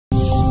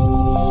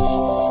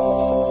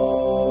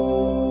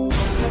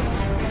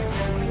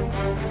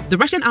The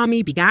Russian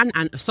army began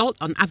an assault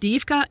on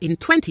Avdiivka in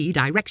 20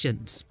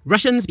 directions.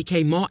 Russians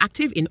became more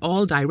active in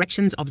all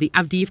directions of the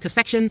Avdiivka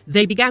section.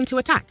 They began to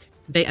attack.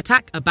 They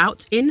attack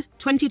about in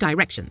 20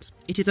 directions.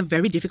 It is a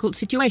very difficult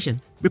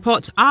situation,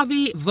 reports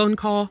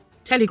Avdiivka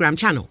Telegram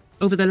channel.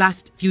 Over the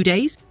last few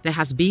days, there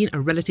has been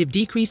a relative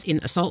decrease in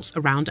assaults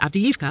around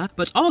Avdiivka,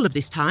 but all of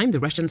this time,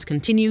 the Russians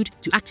continued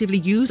to actively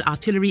use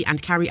artillery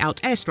and carry out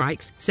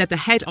airstrikes, said the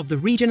head of the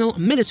regional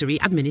military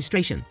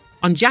administration.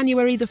 On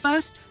January the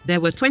 1st,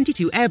 there were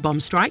 22 air bomb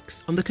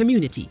strikes on the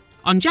community.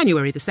 On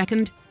January the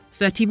 2nd,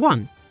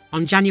 31.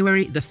 On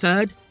January the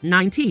 3rd,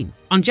 19.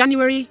 On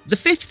January the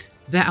 5th,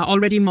 there are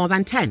already more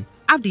than 10.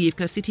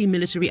 Avdiivka City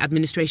Military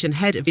Administration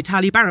head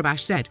Vitaliy Barabash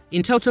said,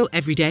 in total,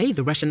 every day,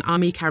 the Russian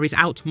army carries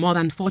out more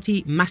than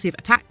 40 massive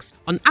attacks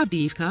on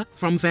Avdiivka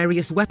from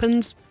various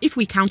weapons. If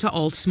we counter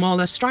all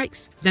smaller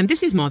strikes, then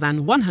this is more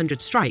than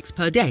 100 strikes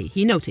per day,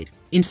 he noted.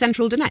 In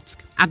central Donetsk,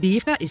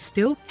 Avdiivka is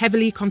still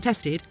heavily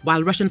contested,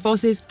 while Russian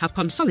forces have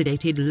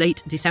consolidated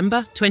late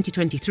December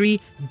 2023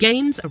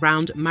 gains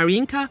around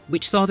Marinka,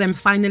 which saw them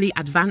finally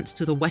advance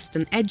to the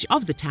western edge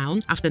of the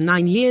town after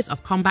 9 years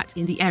of combat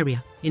in the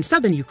area. In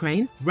southern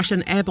Ukraine,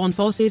 Russian airborne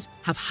forces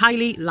have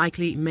highly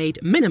likely made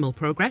minimal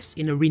progress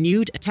in a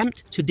renewed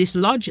attempt to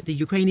dislodge the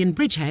Ukrainian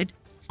bridgehead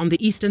on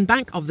the eastern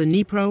bank of the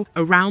Dnipro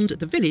around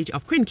the village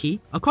of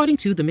Kharkiv, according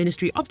to the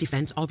Ministry of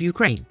Defense of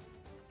Ukraine.